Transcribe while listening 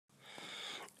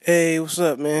Hey, what's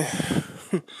up, man?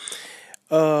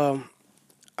 um,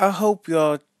 I hope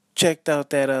y'all checked out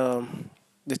that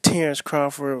the Terence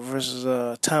Crawford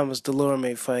versus Thomas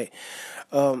Dulorme fight.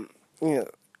 Um, you know,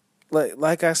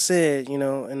 like I said, in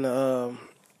the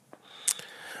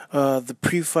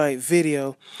pre-fight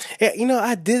video, yeah,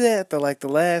 I did that at the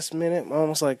last minute,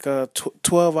 almost like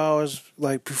 12 hours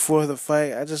like before the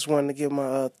fight. I just wanted to get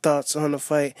my thoughts on the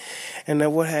fight, and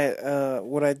then what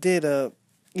I did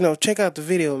check out the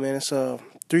video, man. It's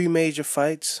three major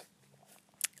fights.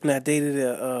 And I dated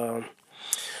it,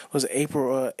 was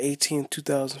April 18th,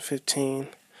 2015.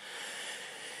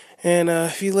 And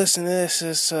if you listen to this,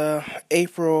 it's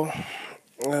April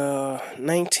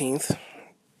 19th,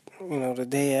 the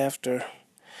day after.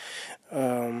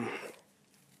 Um,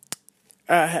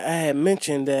 I had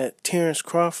mentioned that Terence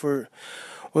Crawford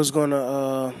was going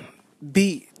to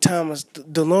beat Thomas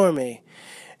Dulorme.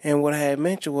 And what I had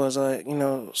mentioned was,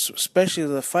 especially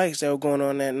the fights that were going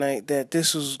on that night, that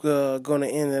this was going to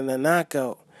end in a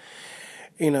knockout.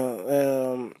 And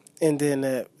then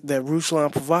that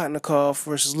Ruslan Provodnikov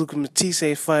versus Luka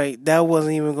Matisse fight, that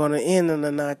wasn't even going to end in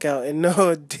a knockout. And no,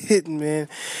 it didn't, man.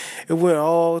 It went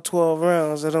all 12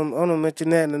 rounds. I don't mention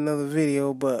that in another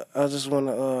video, but I just want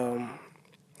to.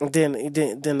 Then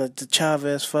the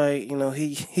Chavez fight,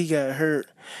 he got hurt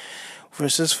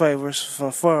versus this fight versus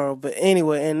Fanfaro. But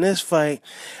anyway, in this fight,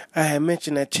 I had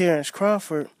mentioned that Terence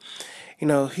Crawford, he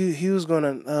was going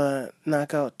to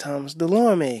knock out Thomas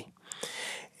Dulorme.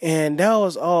 And that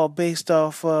was all based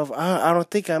off of, I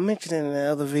don't think I mentioned it in the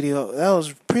other video, that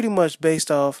was pretty much based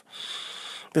off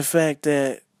the fact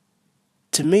that,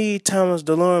 to me, Thomas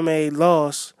Dulorme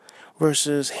lost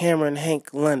versus Hammer and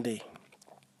Hank Lundy.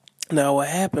 Now, what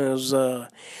happened was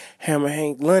Hammer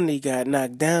Hank Lundy got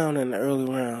knocked down in the early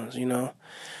rounds,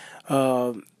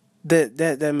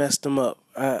 that messed him up.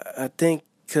 I think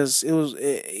because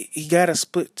he got a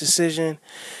split decision,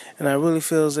 and I really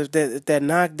feel as if that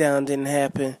knockdown didn't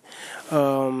happen,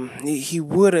 he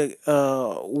would have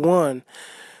won,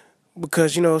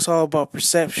 because it's all about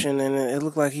perception, and it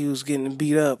looked like he was getting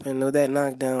beat up, and that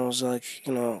knockdown was like,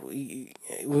 when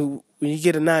you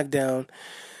get a knockdown,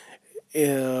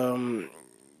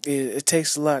 it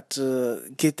takes a lot to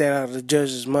get that out of the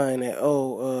judge's mind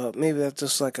that maybe that's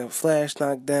just like a flash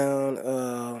knockdown,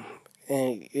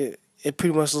 and it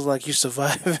pretty much looks like you're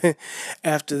surviving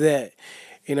after that,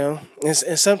 and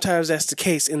sometimes that's the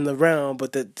case in the round,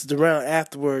 but the round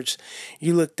afterwards,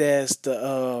 you looked as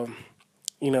the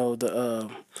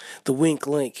wink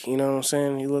link, you know what I'm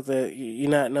saying? You look at, you're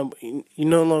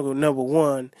no longer number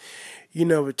one, you're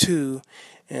number two.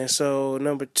 And so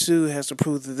number two has to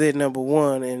prove that they're number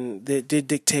one, and they're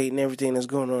dictating everything that's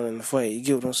going on in the fight. You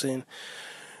get what I'm saying?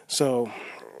 So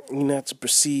you're not the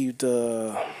perceived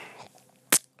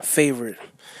favorite.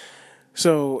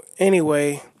 So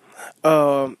anyway,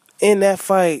 in that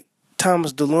fight,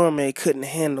 Thomas Dulorme couldn't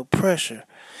handle pressure,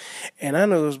 and I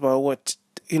know it was about what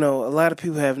a lot of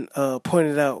people have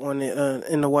pointed out on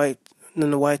in the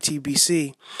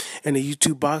YTBC and the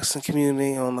YouTube boxing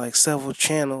community on like several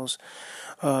channels.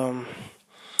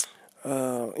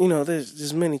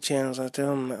 There's many channels out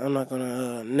there. I'm not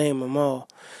gonna name them all.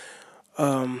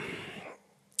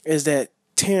 Is that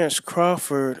Terence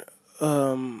Crawford,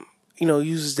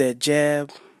 uses that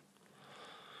jab,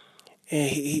 and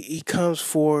he comes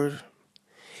forward.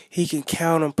 He can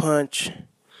counter punch.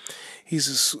 He's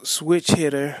a switch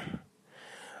hitter.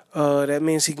 That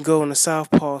means he can go in the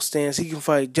southpaw stance. He can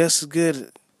fight just as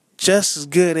good,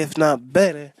 if not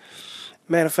better.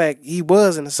 Matter of fact, he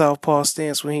was in the southpaw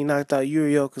stance when he knocked out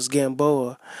Yuriokas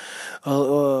Gamboa.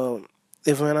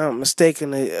 If I'm not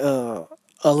mistaken, the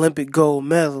Olympic gold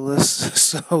medalist.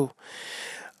 So,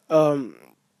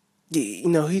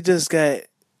 he just got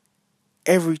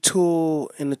every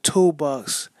tool in the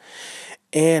toolbox,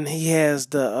 and he has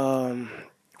the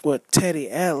what Teddy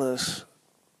Atlas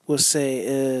would say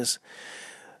is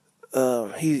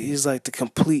he's like the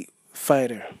complete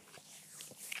fighter,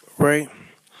 right?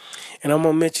 And I'm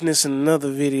going to mention this in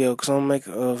another video, because I'm going to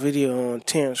make a video on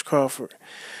Terence Crawford.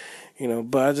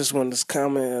 But I just wanted to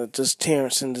comment just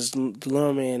Terence and this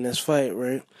Dulorme in this fight,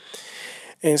 right?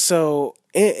 And so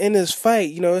in this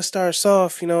fight, it starts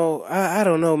off, I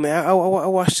don't know, man. I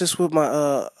watched this with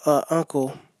my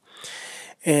uncle,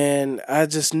 and I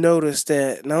just noticed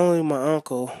that not only my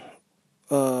uncle,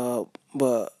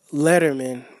 but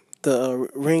Letterman, the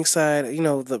ringside,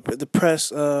 the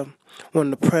press,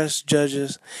 one of the press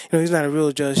judges. He's not a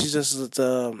real judge. He's just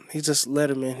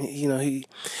Letterman.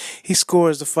 He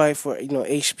scores the fight for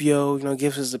HBO.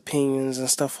 Gives his opinions and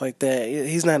stuff like that.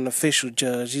 He's not an official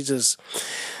judge. He just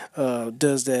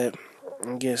does that.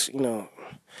 I guess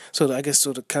So I guess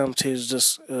so the commentators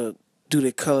just do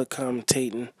their color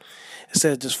commentating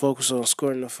instead of just focus on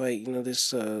scoring the fight.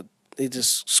 They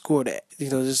just score that.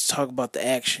 Just talk about the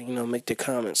action. Make their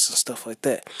comments and stuff like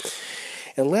that.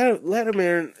 And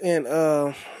Latimer and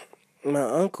my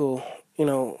uncle, when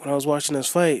I was watching this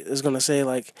fight, is gonna say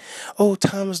like, "Oh,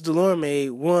 Thomas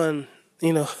Dulorme won."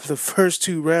 The first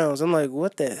 2 rounds. I'm like,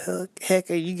 what the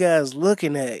heck are you guys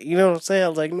looking at? You know what I'm saying? I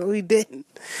was like, no, he didn't.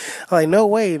 I'm like, no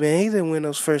way, man. He didn't win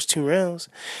those first 2 rounds.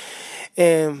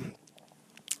 And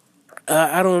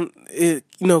and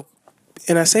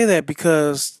I say that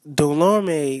because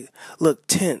Dulorme looked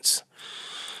tense.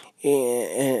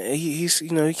 And he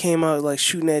came out like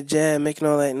shooting that jab, making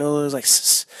all that noise, like,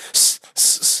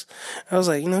 I was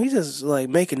like, he just like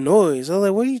making noise. I was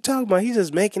like, what are you talking about? He's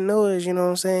just making noise, you know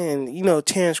what I'm saying? And,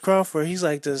 Terence Crawford, he's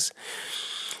like this,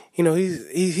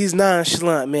 he's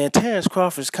nonchalant, man. Terence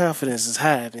Crawford's confidence is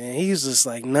high, man. He's just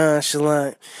like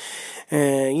nonchalant.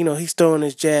 And, he's throwing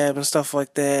his jab and stuff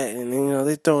like that. And,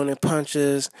 they're throwing their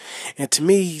punches. And to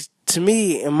me,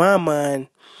 in my mind,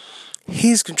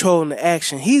 he's controlling the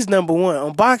action. He's number one.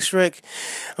 On BoxRec,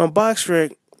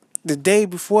 the day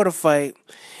before the fight,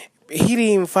 he didn't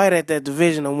even fight at that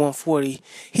division of 140.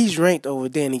 He's ranked over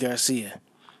Danny Garcia,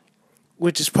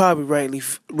 which is probably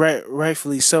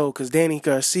rightfully so, because Danny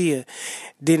Garcia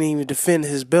didn't even defend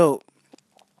his belt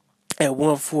at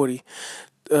 140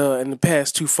 in the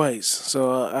past 2 fights.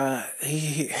 So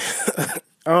he,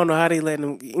 I don't know how they let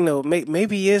him.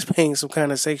 Maybe he is paying some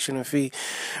kind of sanctioning fee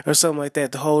or something like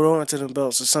that to hold on to them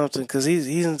belts or something, because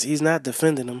he's not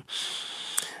defending them.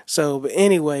 So, but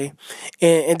anyway,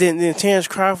 and then Terence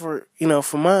Crawford,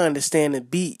 from my understanding,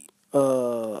 beat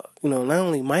not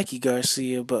only Mikey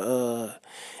Garcia but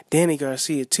Danny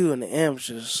Garcia too in the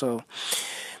amateurs. So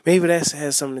maybe that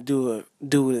has something to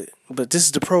do with it. But this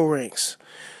is the pro ranks.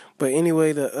 But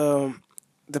anyway, the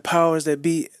powers that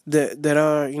be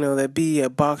that be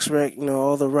at BoxRec,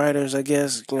 all the writers, I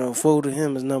guess, voted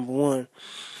him as number one.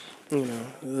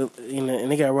 And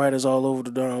they got writers all over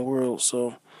the darn world.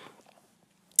 So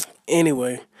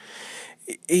anyway,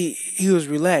 he was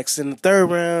relaxed. In the 3rd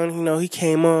round, he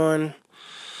came on,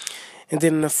 and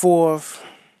then in the 4th,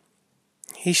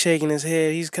 he's shaking his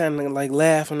head. He's kind of like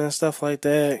laughing and stuff like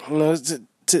that.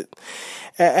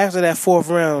 After that 4th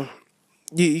round,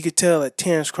 you could tell that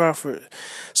Terence Crawford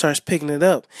starts picking it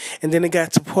up, and then it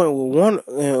got to the point where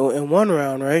in one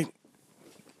round, right?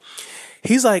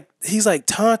 He's like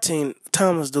taunting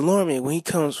Thomas Dulorme when he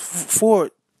comes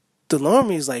forward.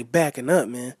 Dulorme is like backing up,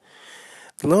 man.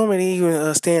 Dulorme didn't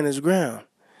even stand his ground,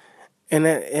 and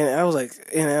I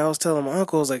was telling my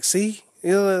uncle, I was like, see.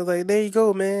 Like, there you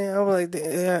go, man. I was like,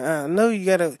 I know you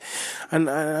gotta. I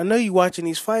know you watching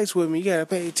these fights with me. You gotta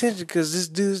pay attention, because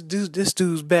this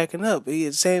dude's backing up.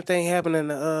 The same thing happened in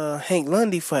the Hank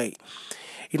Lundy fight.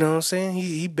 You know what I'm saying?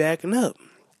 He backing up.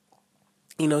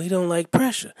 He don't like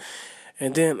pressure.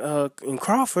 And then in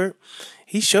Crawford,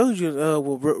 he showed you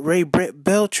with Ray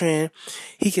Beltran,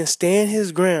 he can stand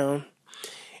his ground.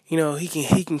 He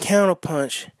can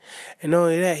counterpunch, and not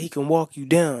only that, he can walk you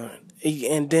down.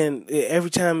 And then every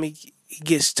time he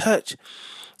gets touched,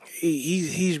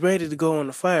 he's ready to go on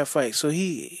the firefight. So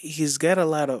he's got a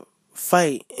lot of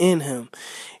fight in him.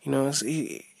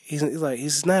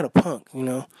 He's not a punk.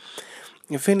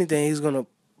 If anything, he's gonna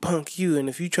punk you, and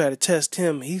if you try to test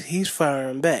him, he's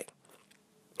firing back.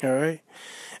 All right.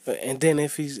 And then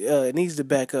if he needs to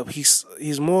back up,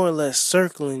 he's more or less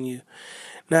circling you.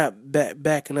 Not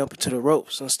backing up to the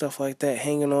ropes and stuff like that,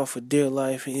 hanging on for dear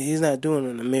life. He's not doing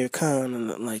an Amir Khan and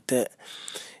nothing like that,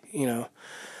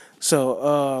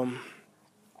 So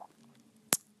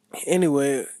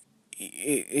anyway,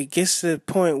 it gets to the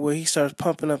point where he starts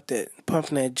pumping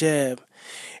that jab,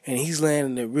 and he's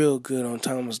landing it real good on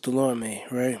Thomas Dulorme,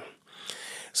 right?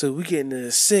 So we get into the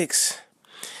 6th,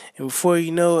 and before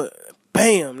you know it,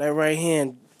 bam! That right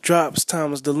hand drops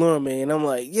Thomas Dulorme, and I'm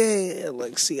like, yeah,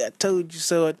 like, see, I told you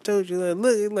so. I told you,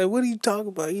 look, what are you talking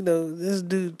about? This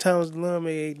dude Thomas Dulorme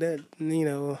ain't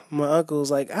that. My uncle's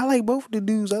like, I like both of the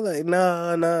dudes. I like,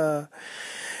 nah.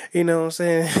 You know what I'm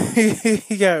saying?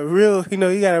 He got real.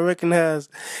 You gotta recognize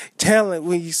talent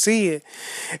when you see it,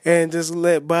 and just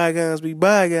let bygones be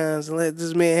bygones, and let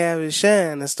this man have his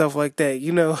shine and stuff like that.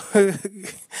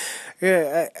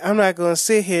 Yeah, I'm not going to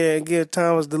sit here and give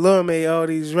Thomas Dulorme all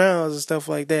these rounds and stuff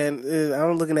like that.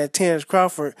 I'm looking at Terence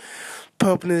Crawford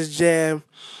pumping his jab,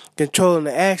 controlling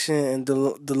the action, and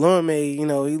Dulorme,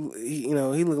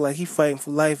 he looked like he fighting for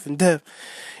life and death.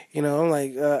 I'm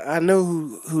like, I know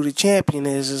who the champion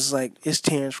is. It's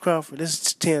Terence Crawford. This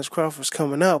is Terence Crawford's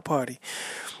coming out party.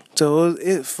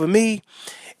 So for me,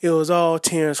 it was all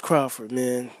Terence Crawford,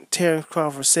 man. Terence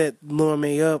Crawford set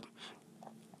Dulorme up.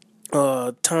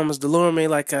 Thomas Dulorme,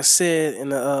 like I said in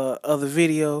the other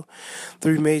video,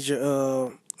 3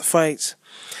 major fights.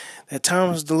 That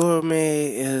Thomas Dulorme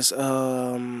is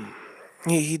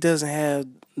he doesn't have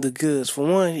the goods. For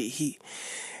one, he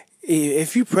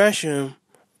if you pressure him,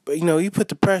 but you put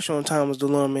the pressure on Thomas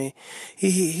Dulorme,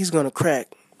 he's gonna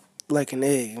crack like an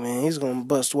egg, man. He's gonna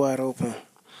bust wide open.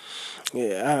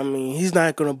 Yeah, I mean, he's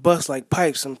not gonna bust like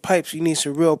pipes. And pipes, you need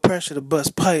some real pressure to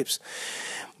bust pipes,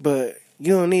 but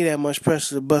you don't need that much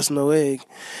pressure to bust no egg.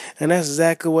 And that's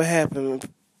exactly what happened.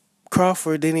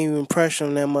 Crawford didn't even pressure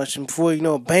him that much, and before you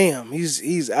know, bam,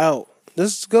 he's out.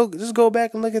 Just go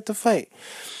back and look at the fight.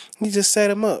 He just set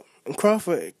him up. And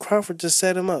Crawford just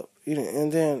set him up.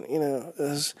 And then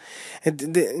and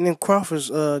then Crawford's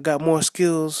got more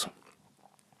skills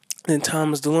than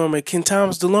Thomas Dulorme. Can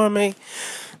Thomas Dulorme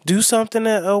do something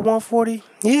at 140?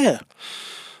 Yeah.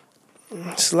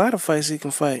 It's a lot of fights he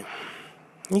can fight.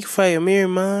 He can fight Amir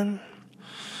Iman,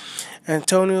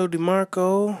 Antonio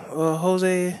DeMarco,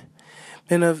 Jose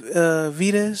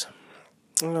Benavidez.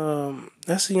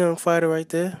 That's a young fighter right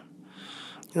there.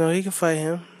 He can fight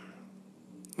him.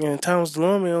 And Thomas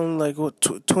Dulorme only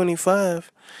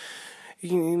 25.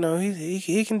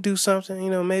 He can do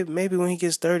something. Maybe when he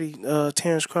gets 30,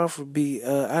 Terence Crawford be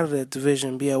out of that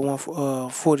division, be at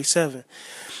 147.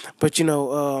 But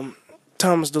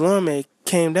Thomas Dulorme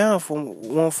came down from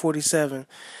 147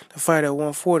 to fight at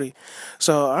 140.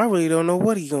 So I really don't know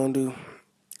what he's gonna do.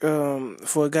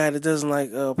 For a guy that doesn't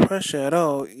like pressure at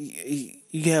all,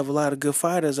 you have a lot of good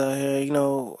fighters out here.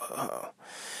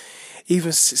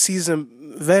 Even seasoned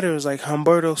veterans like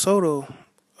Humberto Soto.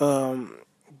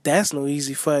 That's no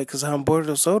easy fight because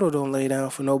Humberto Soto don't lay down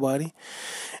for nobody.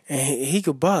 And he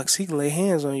could box. He can lay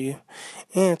hands on you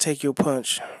and take your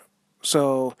punch.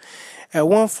 So at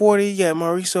 140, you got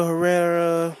Mauricio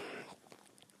Herrera.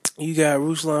 You got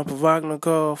Ruslan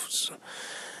Provodnikov,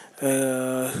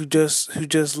 who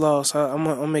just lost. I'm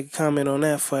gonna make a comment on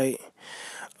that fight.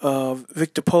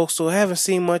 Victor Postal, I haven't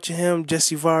seen much of him.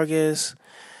 Jesse Vargas,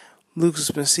 Lucas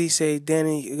Bencise,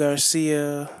 Danny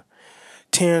Garcia,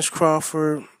 Terence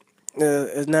Crawford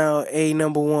is now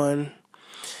number 1,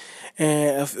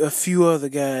 and a few other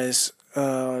guys.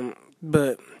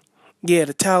 But yeah,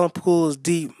 the talent pool is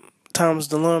deep. Thomas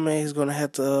Dulorme is gonna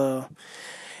have to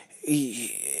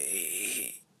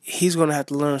he's gonna have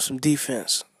to learn some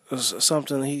defense.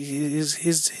 Something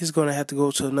he's gonna have to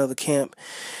go to another camp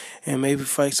and maybe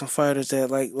fight some fighters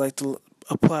that like to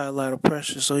apply a lot of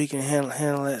pressure so he can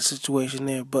handle that situation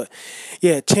there. But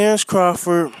yeah, Terence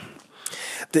Crawford,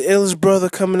 the illest brother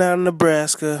coming out of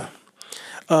Nebraska.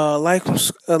 Like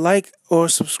or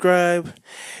subscribe,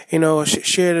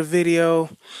 share the video.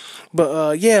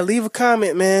 But yeah, leave a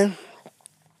comment, man.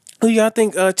 Who y'all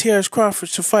think Terence Crawford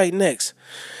should fight next?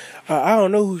 I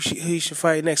don't know who he should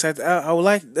fight next. I would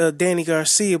like Danny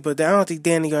Garcia, but I don't think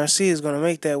Danny Garcia is going to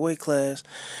make that weight class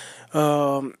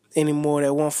anymore,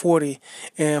 that 140.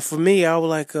 And for me, I would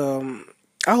like to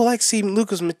see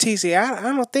Lucas Matisse. I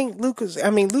don't think Lucas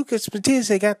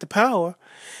Matisse got the power,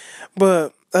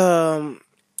 but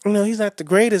he's not the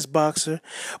greatest boxer.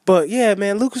 But yeah,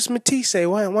 man, Lucas Matisse,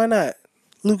 why not?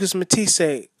 Lucas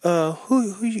Matisse,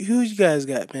 who you guys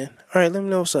got, man? All right, let me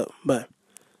know what's up. Bye.